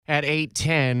At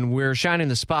 8:10, we're shining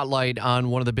the spotlight on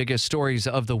one of the biggest stories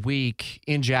of the week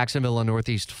in Jacksonville in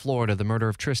Northeast Florida, the murder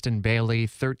of Tristan Bailey,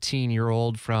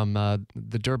 13-year-old from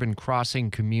the Durbin Crossing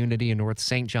community in North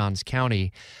St. Johns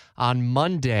County. On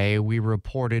Monday, we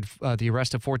reported the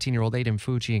arrest of 14-year-old Aiden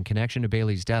Fucci in connection to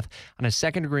Bailey's death on a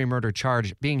second-degree murder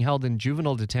charge, being held in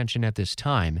juvenile detention at this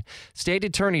time. State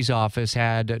Attorney's Office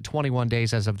had 21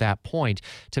 days as of that point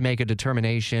to make a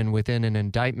determination within an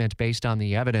indictment based on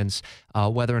the evidence,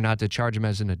 whether or not to charge him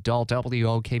as an adult.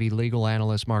 WOKV legal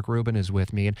analyst Mark Rubin is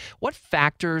with me. And what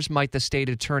factors might the State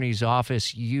Attorney's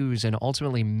Office use in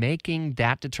ultimately making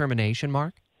that determination,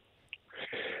 Mark?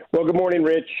 Well, good morning,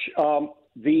 Rich.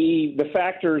 The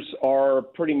factors are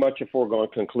pretty much a foregone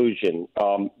conclusion.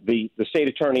 The State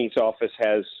Attorney's Office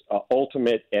has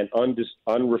ultimate and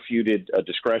unrefuted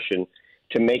discretion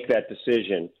to make that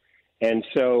decision. And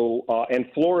so, and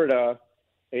Florida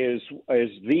is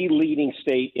the leading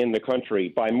state in the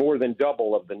country by more than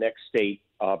double of the next state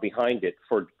behind it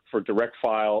for direct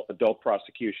file adult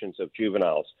prosecutions of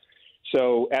juveniles.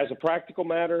 So as a practical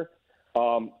matter,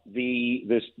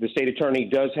 the state attorney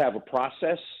does have a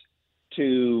process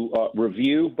to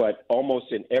review, but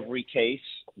almost in every case,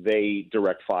 they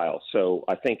direct file. So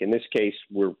I think in this case,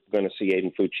 we're going to see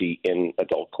Aiden Fucci in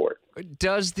adult court.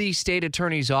 Does the state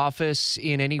attorney's office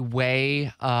in any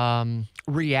way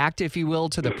react, if you will,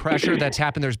 to the pressure that's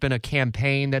happened? There's been a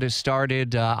campaign that has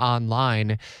started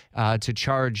online to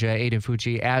charge Aiden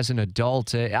Fucci as an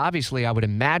adult. Obviously, I would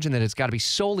imagine that it's got to be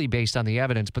solely based on the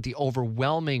evidence, but the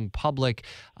overwhelming public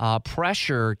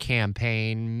pressure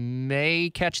campaign may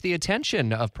catch the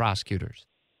attention of prosecutors.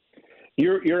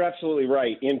 You're absolutely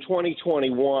right. In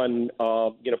 2021,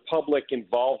 public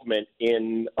involvement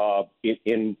in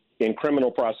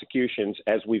criminal prosecutions,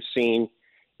 as we've seen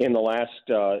in the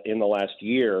last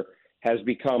year, has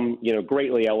become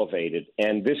greatly elevated,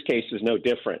 and this case is no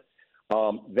different.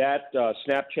 That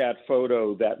Snapchat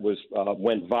photo that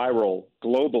went viral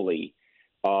globally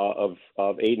of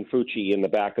Aiden Fucci in the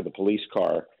back of the police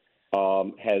car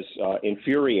has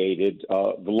infuriated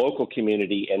the local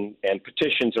community, and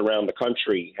petitions around the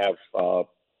country have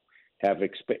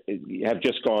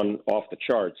just gone off the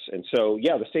charts. And so,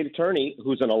 yeah, the state attorney,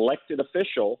 who's an elected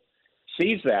official,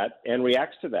 sees that and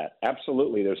reacts to that.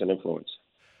 Absolutely, there's an influence.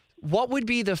 What would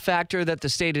be the factor that the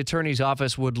state attorney's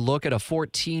office would look at a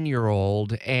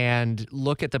 14-year-old and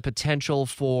look at the potential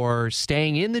for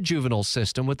staying in the juvenile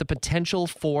system with the potential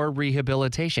for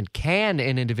rehabilitation? Can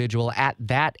an individual at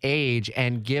that age,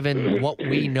 and given what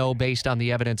we know based on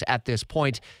the evidence at this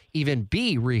point, even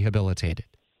be rehabilitated?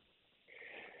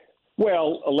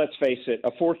 Well, let's face it,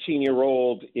 a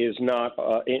 14-year-old is not,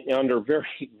 under very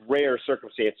rare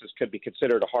circumstances, could be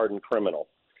considered a hardened criminal.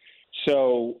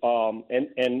 So,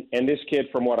 and this kid,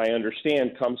 from what I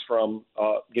understand, comes from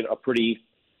a pretty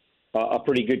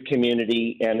good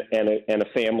community and a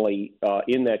family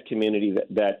in that community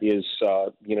that is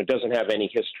doesn't have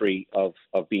any history of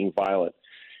being violent.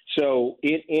 So,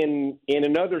 in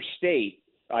another state,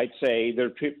 I'd say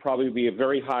there'd probably be a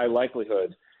very high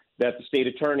likelihood that the state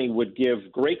attorney would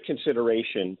give great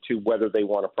consideration to whether they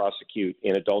want to prosecute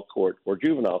in adult court or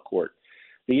juvenile court.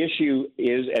 The issue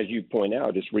is, as you point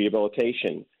out, is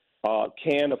rehabilitation.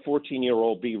 Can a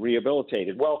 14-year-old be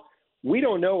rehabilitated? Well, we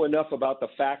don't know enough about the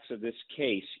facts of this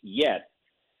case yet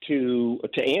to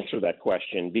answer that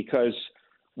question, because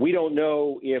we don't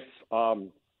know if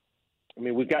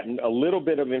we've gotten a little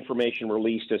bit of information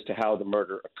released as to how the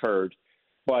murder occurred,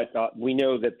 but we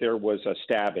know that there was a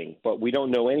stabbing, but we don't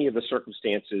know any of the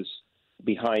circumstances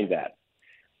behind that.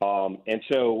 And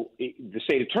so the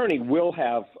state attorney will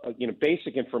have,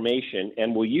 basic information,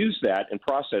 and will use that and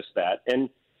process that. And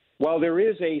while there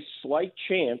is a slight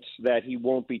chance that he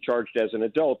won't be charged as an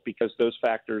adult because those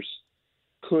factors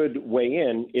could weigh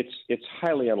in, it's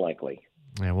highly unlikely.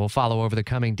 And we'll follow over the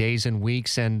coming days and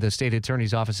weeks, and the state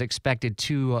attorney's office expected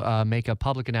to make a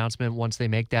public announcement once they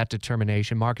make that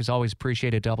determination. Mark, as always,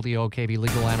 appreciate it. WOKV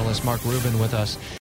legal analyst Mark Rubin with us.